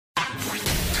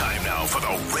for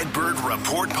the Redbird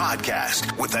Report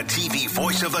podcast with the TV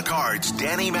voice of the Cards,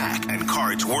 Danny Mac, and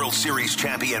Cards World Series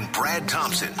champion Brad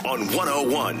Thompson on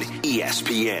 101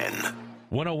 ESPN.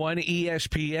 101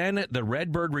 ESPN, the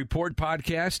Redbird Report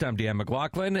podcast. I'm Dan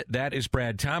McLaughlin. That is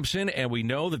Brad Thompson, and we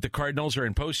know that the Cardinals are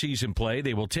in postseason play.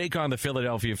 They will take on the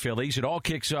Philadelphia Phillies. It all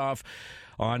kicks off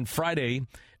on Friday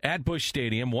at Busch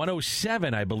Stadium.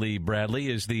 107, I believe,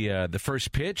 Bradley, is the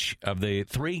first pitch of the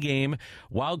three-game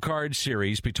wild card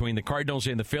series between the Cardinals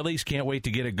and the Phillies. Can't wait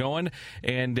to get it going.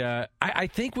 And I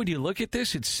think when you look at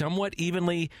this, it's somewhat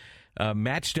evenly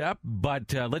matched up,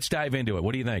 but let's dive into it.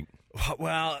 What do you think?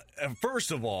 Well,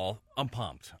 first of all, I'm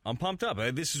pumped. I'm pumped up.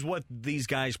 This is what these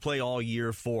guys play all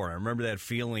year for. I remember that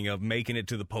feeling of making it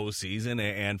to the postseason,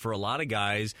 and for a lot of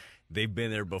guys, they've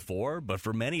been there before, but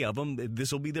for many of them,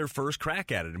 this will be their first crack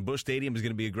at it. And Busch Stadium is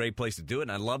going to be a great place to do it.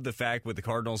 And I love the fact with the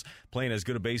Cardinals playing as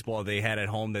good a baseball they had at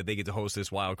home that they get to host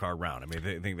this wild card round. I mean,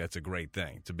 I think that's a great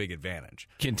thing. It's a big advantage.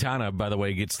 Quintana, by the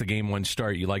way, gets the game one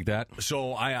start. You like that?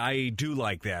 So I do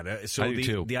like that. I do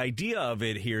too. The idea of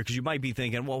it here, because you might be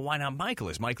thinking, well, why not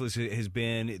Michaelis? Michaelis has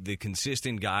been the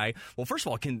consistent guy. Well, first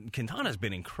of all, Quintana's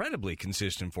been incredibly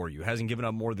consistent for you. Hasn't given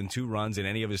up more than 2 runs in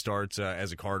any of his starts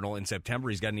as a Cardinal. In September,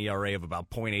 he's got an ERA of about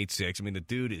 .86. I mean, the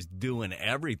dude is doing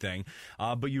everything.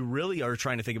 But you really are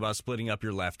trying to think about splitting up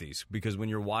your lefties, because when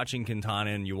you're watching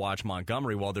Quintana and you watch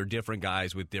Montgomery, while they're different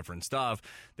guys with different stuff,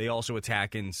 they also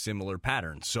attack in similar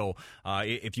patterns. So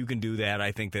if you can do that,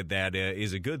 I think that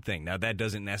is a good thing. Now, that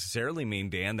doesn't necessarily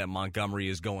mean, Dan, that Montgomery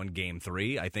is going game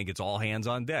 3. I think it's all hands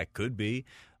on deck. Could be.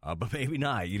 But maybe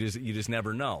not. You just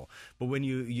never know. But when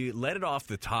you let it off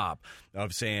the top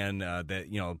of saying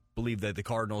that, believe that the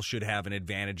Cardinals should have an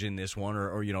advantage in this one,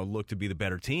 or look to be the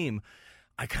better team,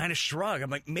 I kind of shrug. I'm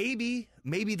like, maybe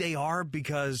they are,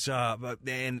 because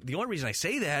and the only reason I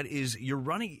say that is you're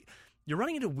running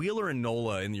into Wheeler and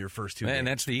Nola in your first 2 games. And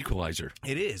that's the equalizer.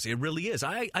 It is. It really is.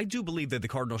 I do believe that the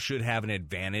Cardinals should have an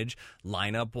advantage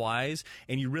lineup-wise,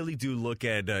 and you really do look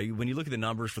at, when you look at the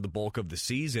numbers for the bulk of the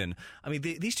season, I mean,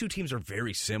 these two teams are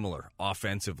very similar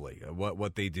offensively,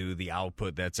 what they do, the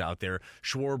output that's out there.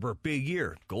 Schwarber, big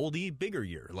year. Goldy, bigger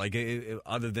year,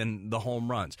 other than the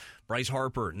home runs. Bryce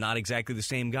Harper, not exactly the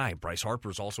same guy. Bryce Harper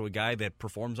is also a guy that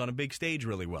performs on a big stage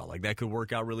really well. That could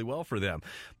work out really well for them.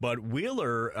 But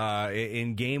Wheeler,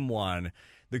 in game 1,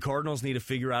 the Cardinals need to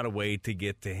figure out a way to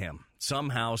get to him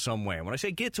somehow, some way. And when I say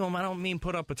get to him, I don't mean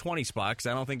put up a 20 spot, because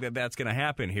I don't think that's going to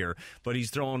happen here. But he's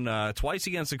thrown twice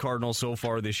against the Cardinals so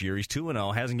far this year. He's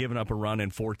 2-0, hasn't given up a run in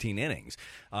 14 innings.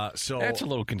 So that's a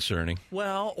little concerning.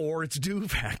 Well, or it's due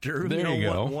factor. There you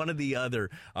go. One or the other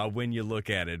when you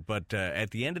look at it. But at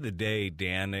the end of the day,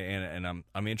 Dan, and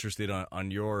I'm interested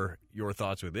on your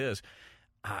thoughts with this.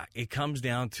 It comes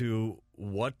down to,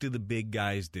 what do the big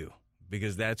guys do?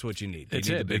 Because that's what you need.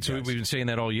 We've been saying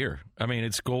that all year. I mean,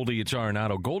 it's Goldy, it's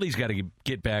Arenado. Goldy's got to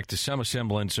get back to some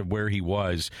semblance of where he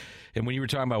was. And when you were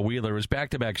talking about Wheeler, it was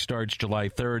back-to-back starts July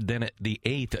 3rd, then the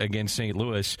 8th against St.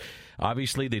 Louis.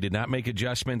 Obviously, they did not make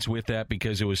adjustments with that,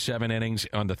 because it was 7 innings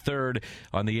on the 3rd.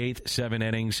 On the 8th, 7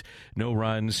 innings, no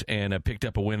runs, and picked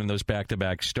up a win in those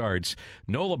back-to-back starts.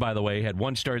 Nola, by the way, had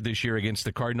 1 start this year against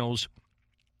the Cardinals,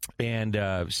 and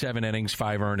 7 innings,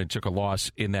 5 earned, and took a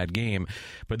loss in that game.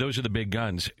 But those are the big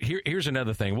guns. Here's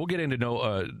another thing. We'll get into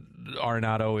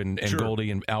Arenado and sure.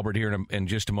 Goldy and Albert here in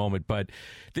just a moment. But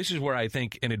this is where I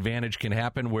think an advantage can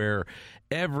happen, where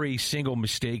every single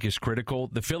mistake is critical.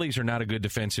 The Phillies are not a good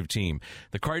defensive team.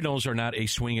 The Cardinals are not a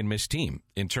swing and miss team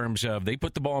in terms of they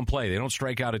put the ball in play. They don't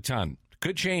strike out a ton.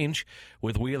 Could change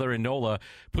with Wheeler and Nola.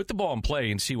 Put the ball in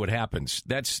play and see what happens.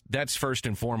 That's first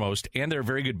and foremost. And they're a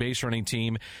very good base running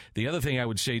team. The other thing I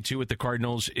would say, too, with the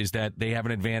Cardinals is that they have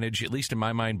an advantage, at least in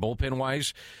my mind,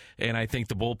 bullpen-wise. And I think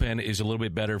the bullpen is a little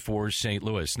bit better for St.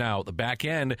 Louis. Now, the back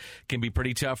end can be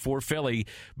pretty tough for Philly,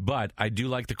 but I do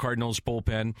like the Cardinals'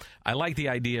 bullpen. I like the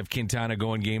idea of Quintana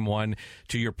going game 1.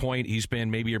 To your point, he's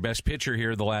been maybe your best pitcher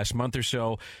here the last month or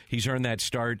so. He's earned that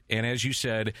start. And as you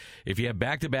said, if you have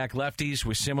back-to-back lefties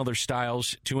with similar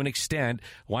styles to an extent,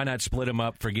 why not split them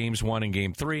up for games 1 and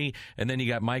game 3? And then you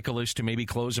got Michaelis to maybe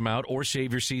close them out or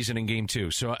save your season in game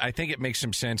 2. So I think it makes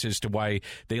some sense as to why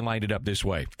they lined it up this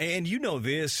way. And you know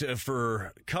this,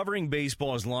 for covering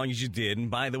baseball as long as you did. And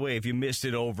by the way, if you missed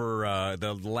it over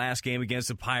the last game against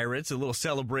the Pirates, a little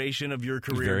celebration of your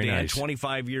career, Very Dan. nice.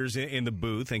 25 years in the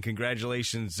booth, and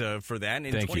congratulations for that. And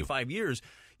in Thank 25 years,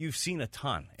 you've seen a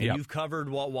ton. And you've covered,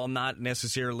 while not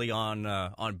necessarily on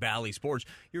Bally Sports,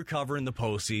 you're covering the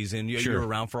postseason. You're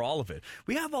around for all of it.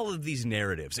 We have all of these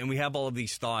narratives, and we have all of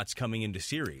these thoughts coming into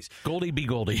series. Goldie be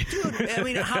Goldie. Dude, I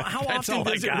mean, how often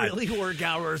does it really work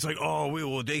out where it's like,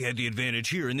 they had the advantage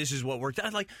here, and this is what worked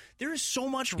out? Like, there is so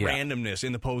much randomness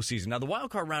in the postseason. Now, the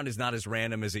wild card round is not as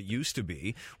random as it used to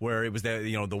be, where it was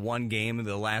the one game in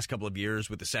the last couple of years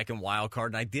with the second wild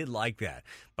card, and I did like that.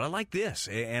 But I like this,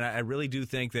 and I really do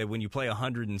think that when you play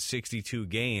 162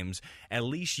 games, at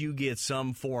least you get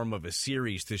some form of a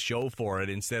series to show for it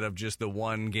instead of just the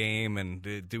one game and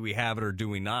do we have it or do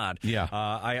we not? Yeah.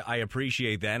 I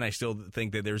appreciate that, and I still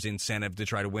think that there's incentive to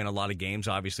try to win a lot of games,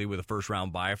 obviously, with a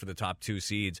first-round bye for the top two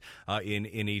seeds in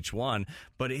each one.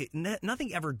 But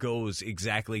nothing ever goes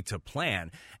exactly to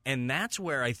plan, and that's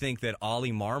where I think that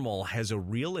Ollie Marmol has a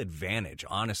real advantage,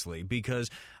 honestly, because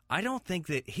I don't think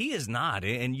that he is not,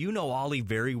 and you know Ollie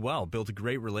very well, built a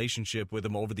great relationship with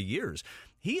him over the years.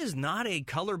 He is not a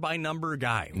color-by-number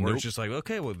guy where it's just like,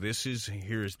 okay, well,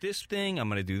 here's this thing, I'm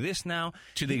going to do this now.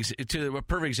 To a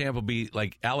perfect example be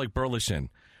like Alec Burleson,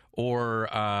 or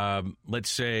let's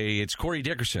say it's Corey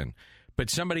Dickerson, but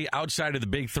somebody outside of the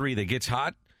big three that gets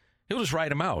hot, he'll just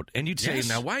write him out. And you'd say,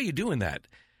 now, why are you doing that?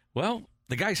 Well,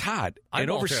 the guy's hot.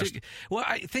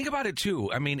 Think about it,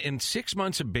 too. I mean, in 6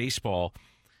 months of baseball,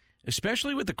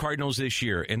 especially with the Cardinals this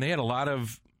year, and they had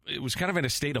it was kind of in a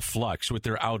state of flux with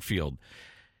their outfield.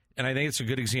 And I think it's a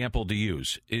good example to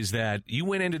use, is that you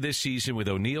went into this season with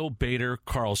O'Neill, Bader,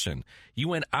 Carlson. You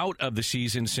went out of the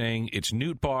season saying it's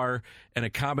Nootbaar and a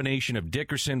combination of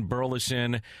Dickerson,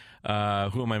 Burleson, who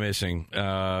am I missing?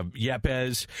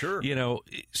 Yepes. Sure.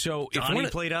 So Johnny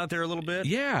played out there a little bit.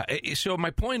 Yeah. So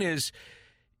my point is,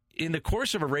 in the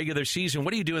course of a regular season,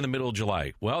 what do you do in the middle of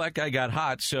July? Well, that guy got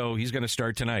hot, so he's going to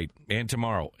start tonight and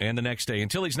tomorrow and the next day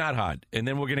until he's not hot, and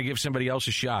then we're going to give somebody else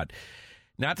a shot.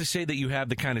 Not to say that you have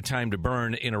the kind of time to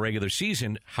burn in a regular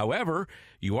season. However,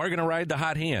 you are going to ride the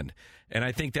hot hand. And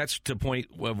I think that's the point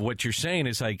of what you're saying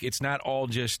is like it's not all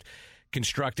just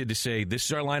constructed to say this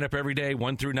is our lineup every day,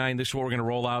 1 through 9, this is what we're going to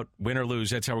roll out, win or lose,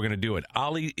 that's how we're going to do it.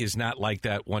 Ollie is not like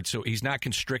that once, so he's not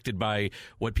constricted by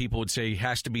what people would say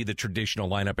has to be the traditional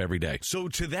lineup every day. So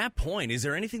to that point, is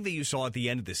there anything that you saw at the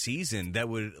end of the season that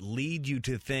would lead you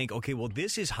to think, okay, well,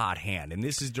 this is hot hand, and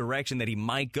this is direction that he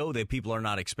might go that people are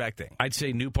not expecting? I'd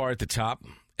say Nootbaar at the top,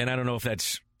 and I don't know if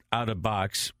that's out of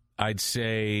box. I'd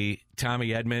say Tommy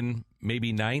Edman,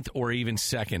 maybe 9th or even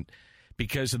 2nd.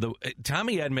 Because of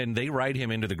Tommy Edman, they ride him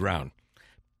into the ground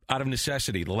out of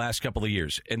necessity the last couple of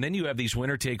years. And then you have these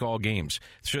winner-take-all games.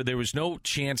 So there was no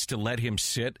chance to let him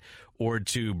sit or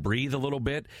to breathe a little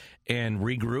bit and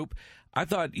regroup. I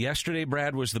thought yesterday,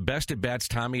 Brad, was the best at-bats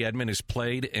Tommy Edman has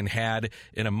played and had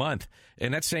in a month.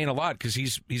 And that's saying a lot because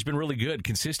he's been really good,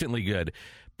 consistently good.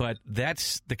 But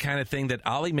that's the kind of thing that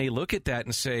Ollie may look at that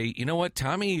and say, you know what,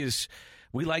 Tommy is...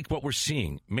 We like what we're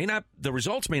seeing. The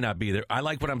results may not be there. I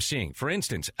like what I'm seeing. For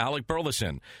instance, Alec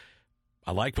Burleson.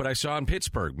 I like what I saw in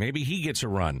Pittsburgh. Maybe he gets a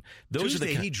run.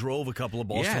 Tuesday, he drove a couple of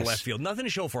balls to left field. Nothing to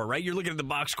show for it, right? You're looking at the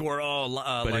box score,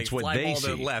 but like it's what fly they ball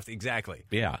see. to left. Exactly.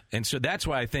 Yeah, and so that's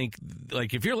why I think,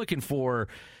 like, if you're looking for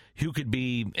who could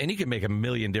be, and you can make a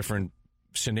million different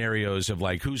scenarios of,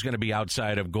 like, who's going to be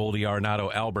outside of Goldie,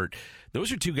 Arenado, Albert.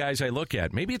 Those are two guys I look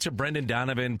at. Maybe it's a Brendan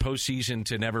Donovan postseason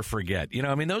to never forget.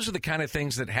 Those are the kind of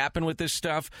things that happen with this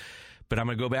stuff. But I'm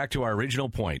going to go back to our original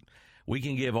point. We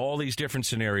can give all these different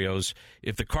scenarios.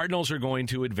 If the Cardinals are going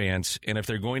to advance and if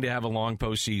they're going to have a long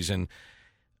postseason,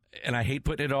 and I hate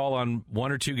putting it all on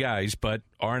one or two guys, but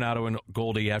Arenado and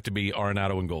Goldy have to be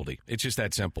Arenado and Goldy. It's just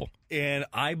that simple. And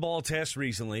eyeball test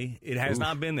recently, it has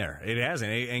not been there. It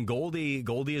hasn't. And Goldy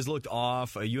has looked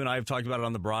off. You and I have talked about it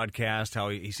on the broadcast, how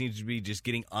he seems to be just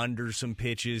getting under some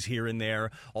pitches here and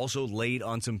there. Also late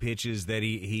on some pitches that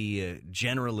he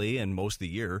generally, and most of the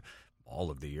year,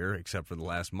 all of the year, except for the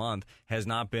last month, has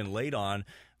not been late on.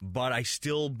 But I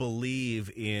still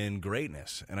believe in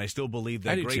greatness, and I still believe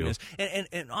that greatness.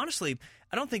 And honestly,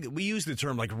 I don't think that we use the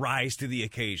term like rise to the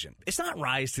occasion. It's not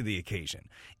rise to the occasion.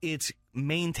 It's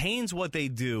maintains what they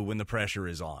do when the pressure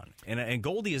is on. And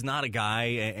Goldy is not a guy,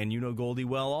 and you know Goldy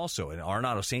well also, and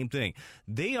Arenado, same thing.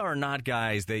 They are not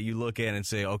guys that you look at and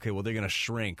say, okay, well, they're going to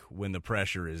shrink when the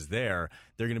pressure is there.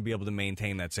 They're going to be able to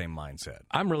maintain that same mindset.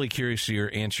 I'm really curious to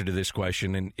your answer to this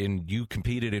question, and you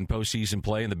competed in postseason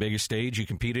play in the biggest stage. You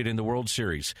competed in the World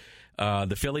Series.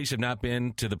 The Phillies have not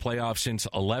been to the playoffs since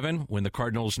 2011 when the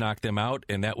Cardinals knocked them out,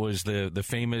 and that was the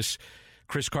famous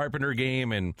Chris Carpenter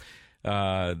game, and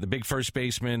The big first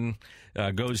baseman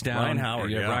goes down. Ryan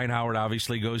Howard, Ryan Howard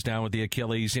obviously goes down with the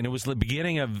Achilles, and it was the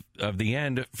beginning of the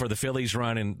end for the Phillies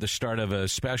run and the start of a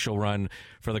special run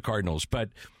for the Cardinals. But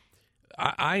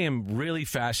I am really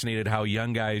fascinated how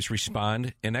young guys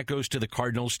respond, and that goes to the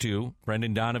Cardinals too.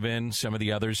 Brendan Donovan, some of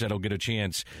the others that'll get a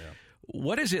chance. Yeah.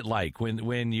 What is it like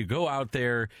when you go out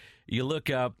there, you look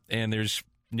up, and there's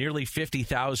nearly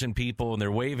 50,000 people, and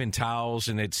they're waving towels,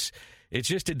 and it's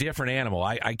just a different animal.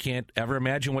 I can't ever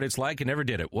imagine what it's like. I never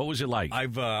did it. What was it like?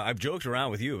 I've joked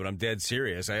around with you, but I'm dead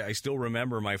serious. I still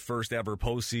remember my first ever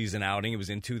postseason outing. It was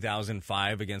in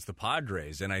 2005 against the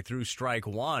Padres, and I threw strike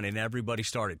one, and everybody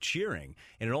started cheering,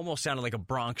 and it almost sounded like a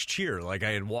Bronx cheer, like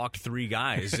I had walked three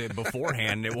guys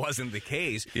beforehand. It wasn't the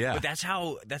case. Yeah. But that's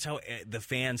how the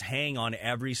fans hang on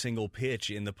every single pitch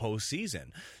in the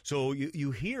postseason. So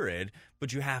you hear it,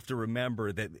 but you have to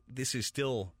remember that this is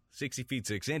still 60 feet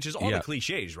 6 inches, all the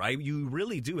cliches, right? You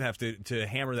really do have to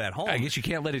hammer that home. I guess you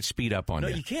can't let it speed up on you.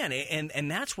 No, you can't. And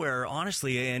that's where,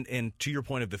 honestly, and to your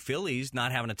point of the Phillies,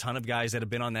 not having a ton of guys that have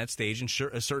been on that stage, and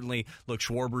certainly, look,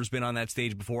 Schwarber's been on that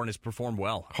stage before and has performed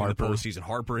well in the postseason.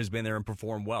 Harper has been there and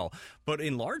performed well. But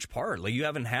in large part, like, you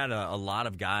haven't had a lot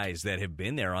of guys that have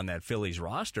been there on that Phillies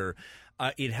roster.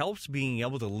 It helps being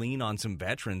able to lean on some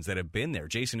veterans that have been there.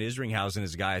 Jason Isringhausen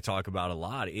is a guy I talk about a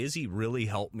lot. Izzy really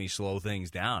helped me slow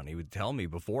things down. He would tell me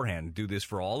beforehand, do this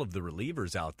for all of the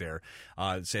relievers out there.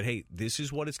 Said, hey, this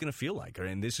is what it's going to feel like,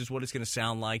 and this is what it's going to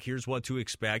sound like. Here's what to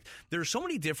expect. There are so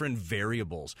many different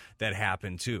variables that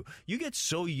happen, too. You get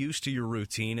so used to your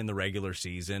routine in the regular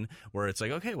season where it's like,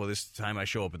 okay, well, this time I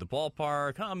show up at the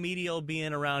ballpark. Media will be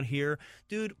in around here.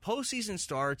 Dude, postseason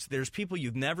starts. There's people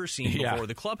you've never seen before.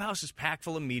 The clubhouse is packed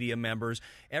full of media members.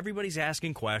 Everybody's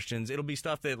asking questions. It'll be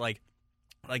stuff that like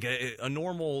a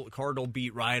normal Cardinal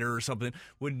beat writer or something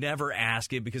would never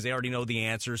ask it because they already know the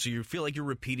answer. So you feel like you're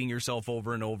repeating yourself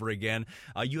over and over again.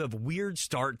 You have weird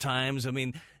start times. I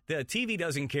mean, the TV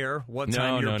doesn't care what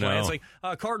time you're playing. It's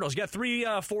like, Cardinals, you got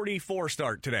 3:44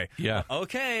 start today. Yeah.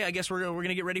 Okay, I guess we're going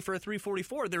to get ready for a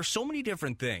 3:44. There's so many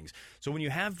different things. So when you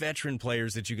have veteran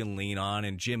players that you can lean on,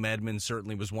 and Jim Edmonds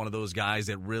certainly was one of those guys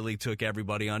that really took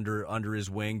everybody under his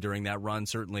wing during that run,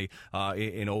 certainly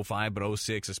in 05, but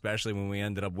 06, especially when we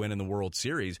ended up winning the World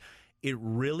Series. It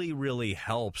really, really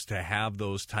helps to have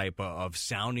those type of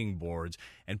sounding boards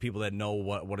and people that know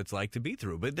what it's like to be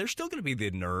through. But there's still going to be the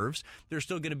nerves. There's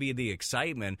still going to be the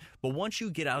excitement. But once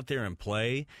you get out there and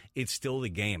play, it's still the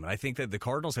game. And I think that the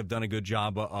Cardinals have done a good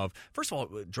job of, first of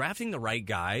all, drafting the right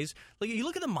guys. Like, you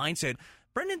look at the mindset.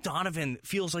 Brendan Donovan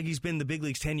feels like he's been in the big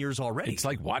leagues 10 years already. It's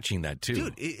like watching that,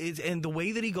 too. Dude, and the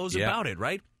way that he goes about it,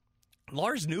 right?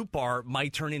 Lars Nootbaar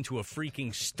might turn into a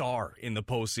freaking star in the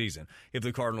postseason if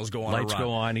the Cardinals go on Lights a run.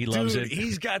 Go on. He loves it.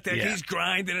 He's got that. Yeah. He's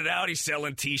grinding it out. He's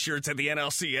selling T-shirts at the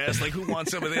NLCS. Like, who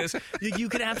wants some of this? You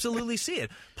could absolutely see it.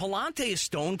 Palante is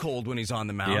stone cold when he's on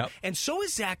the mound, and so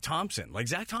is Zach Thompson. Like,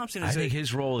 Zach Thompson is. I think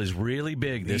his role is really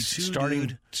big.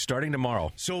 Starting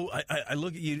tomorrow. So I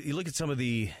look at you look at some of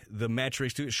the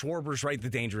metrics too. Schwarber's the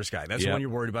dangerous guy. That's the one you're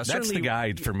worried about. That's certainly the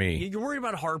guy for me. You're worried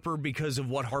about Harper because of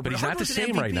what Harper. But he's not the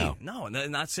same right now. No,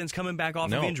 not since coming back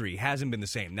off of injury. He hasn't been the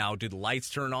same. Now, did the lights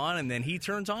turn on and then he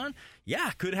turns on? Yeah,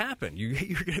 could happen. You're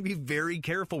going to be very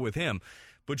careful with him.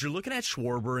 But you're looking at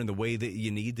Schwarber and the way that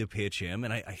you need to pitch him,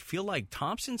 and I feel like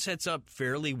Thompson sets up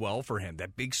fairly well for him.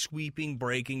 That big sweeping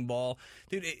breaking ball.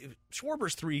 Dude,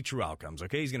 Schwarber's 3 true outcomes,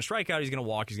 okay? He's going to strike out, he's going to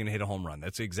walk, he's going to hit a home run.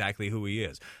 That's exactly who he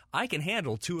is. I can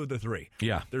handle 2 of the 3.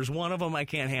 Yeah. There's one of them I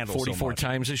can't handle 44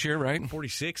 times this year, right?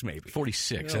 46 maybe.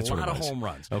 46, that's what it was. A lot of home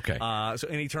runs. Okay.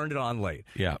 And he turned it on late.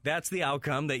 Yeah. That's the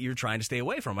outcome that you're trying to stay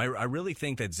away from. I really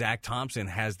think that Zach Thompson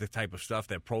has the type of stuff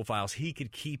that profiles he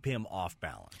could keep him off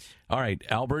balance. All right,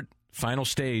 Albert, final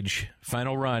stage,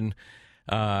 final run.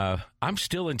 I'm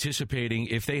still anticipating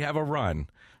if they have a run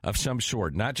of some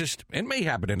sort, not just, it may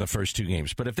happen in the first 2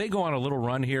 games, but if they go on a little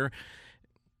run here,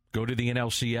 go to the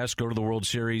NLCS, go to the World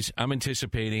Series, I'm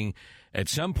anticipating at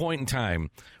some point in time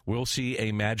we'll see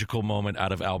a magical moment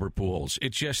out of Albert Pujols.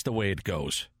 It's just the way it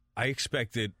goes. I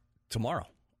expect it tomorrow.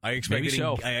 I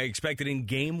expect it in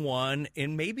game 1,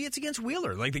 and maybe it's against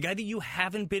Wheeler, like the guy that you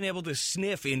haven't been able to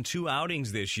sniff in 2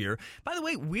 outings this year. By the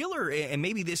way, Wheeler, and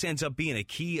maybe this ends up being a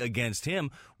key against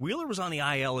him, Wheeler was on the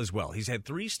IL as well. He's had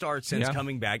 3 starts since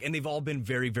coming back, and they've all been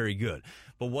very, very good.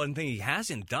 But one thing he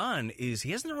hasn't done is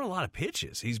he hasn't thrown a lot of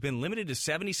pitches. He's been limited to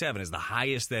 77 is the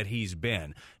highest that he's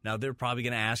been. Now, they're probably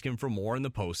going to ask him for more in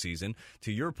the postseason.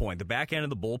 To your point, the back end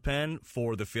of the bullpen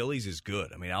for the Phillies is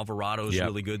good. I mean, Alvarado's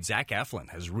really good. Zach Eflin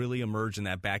has really emerged in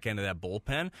that back end of that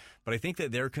bullpen. But I think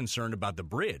that they're concerned about the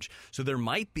bridge. So there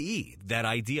might be that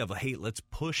idea of, hey, let's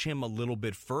push him a little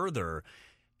bit further.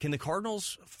 Can the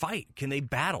Cardinals fight? Can they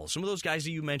battle? Some of those guys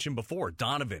that you mentioned before,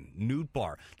 Donovan,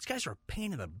 Nootbaar, these guys are a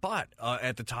pain in the butt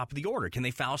at the top of the order. Can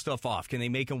they foul stuff off? Can they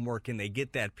make them work? Can they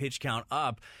get that pitch count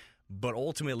up? But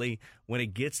ultimately, when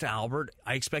it gets to Albert,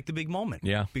 I expect a big moment.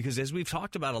 Yeah. Because as we've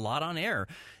talked about a lot on air,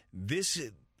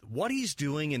 what he's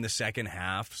doing in the second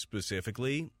half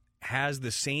specifically has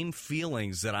the same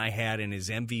feelings that I had in his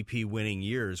MVP winning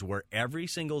years, where every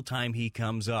single time he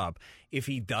comes up, if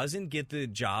he doesn't get the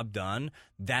job done,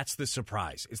 that's the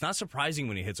surprise. It's not surprising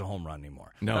when he hits a home run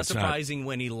anymore. No, not it's surprising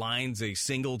when he lines a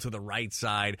single to the right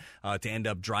side to end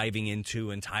up driving into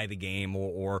and tie the game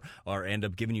or end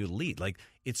up giving you the lead. Like,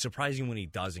 it's surprising when he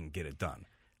doesn't get it done.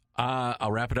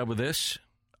 I'll wrap it up with this.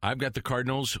 I've got the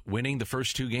Cardinals winning the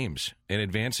first 2 games and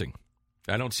advancing.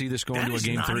 I don't see this going to a game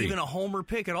 3. That is not even a homer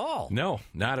pick at all. No,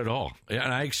 not at all. And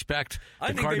I expect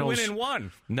the Cardinals they win in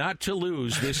 1. Not to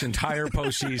lose this entire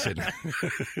postseason.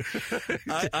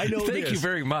 I know. Thank you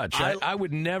very much. I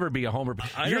would never be a homer.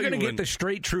 You're going to get the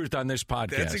straight truth on this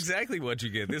podcast. That's exactly what you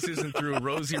get. This isn't through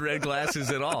rosy red glasses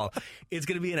at all. It's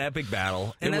going to be an epic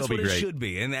battle, and that's what it should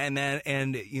be.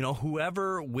 And you know,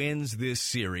 whoever wins this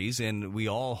series, and we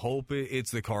all hope it's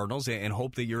the Cardinals, and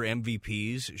hope that your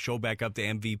MVPs show back up to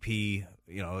MVP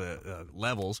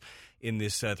levels in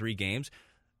this 3 games.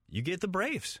 You get the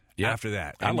Braves after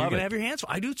that. And I love you're going it. to have your hands full.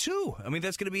 I do too. I mean,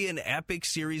 that's going to be an epic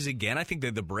series again. I think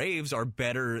that the Braves are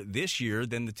better this year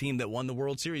than the team that won the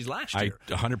World Series last year.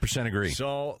 I 100% agree.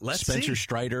 So let's Spencer see.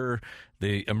 Strider,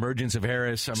 the emergence of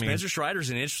Harris. Spencer Strider's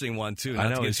an interesting one too. Not I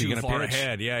know. to get Is he too gonna far pitch?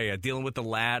 ahead. Yeah. Dealing with the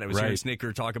lat. I was Right. hearing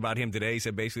Snicker talk about him today. He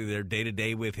said basically they're day to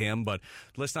day with him, but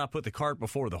let's not put the cart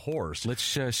before the horse. Let's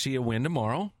see a win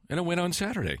tomorrow and a win on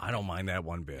Saturday. I don't mind that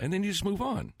one bit. And then you just move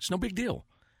on. It's no big deal.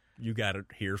 You got it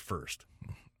here first.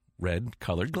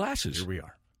 Red-colored glasses. Here we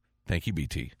are. Thank you,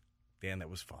 BT. Dan, that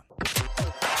was fun.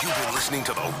 You've been listening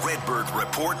to the Redbird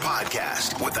Report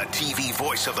podcast with the TV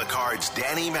voice of the Cards,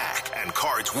 Danny Mac, and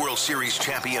Cards World Series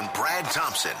champion Brad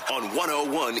Thompson on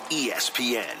 101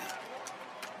 ESPN.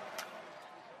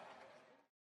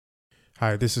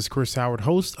 Hi, this is Chris Howard,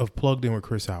 host of Plugged In with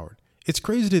Chris Howard. It's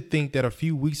crazy to think that a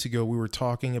few weeks ago we were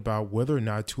talking about whether or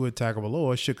not Tua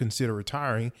Tagovailoa should consider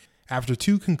retiring. After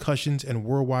 2 concussions and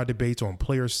worldwide debates on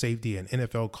player safety and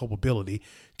NFL culpability,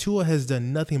 Tua has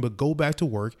done nothing but go back to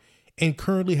work and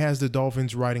currently has the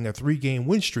Dolphins riding a 3-game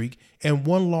win streak and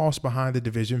 1 loss behind the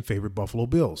division favorite Buffalo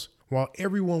Bills. While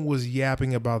everyone was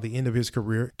yapping about the end of his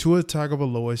career, Tua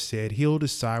Tagovailoa said he'll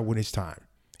decide when it's time.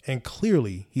 And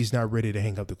clearly, he's not ready to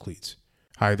hang up the cleats.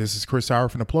 Hi, this is Chris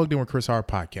Howard from the Plugged In with Chris Howard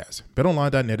podcast.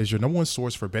 BetOnline.net is your #1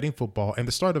 source for betting football and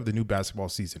the start of the new basketball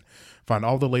season. Find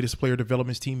all the latest player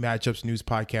developments, team matchups, news,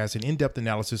 podcasts, and in-depth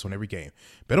analysis on every game.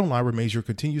 BetOnline remains your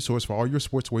continued source for all your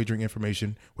sports wagering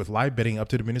information with live betting,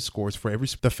 up-to-the-minute scores for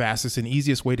the fastest and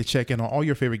easiest way to check in on all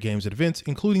your favorite games and events,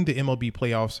 including the MLB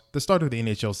playoffs, the start of the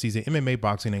NHL season, MMA,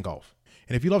 boxing, and golf.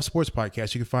 And if you love sports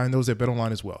podcasts, you can find those at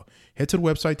BetOnline as well. Head to the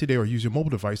website today or use your mobile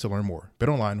device to learn more.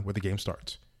 BetOnline, where the game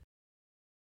starts.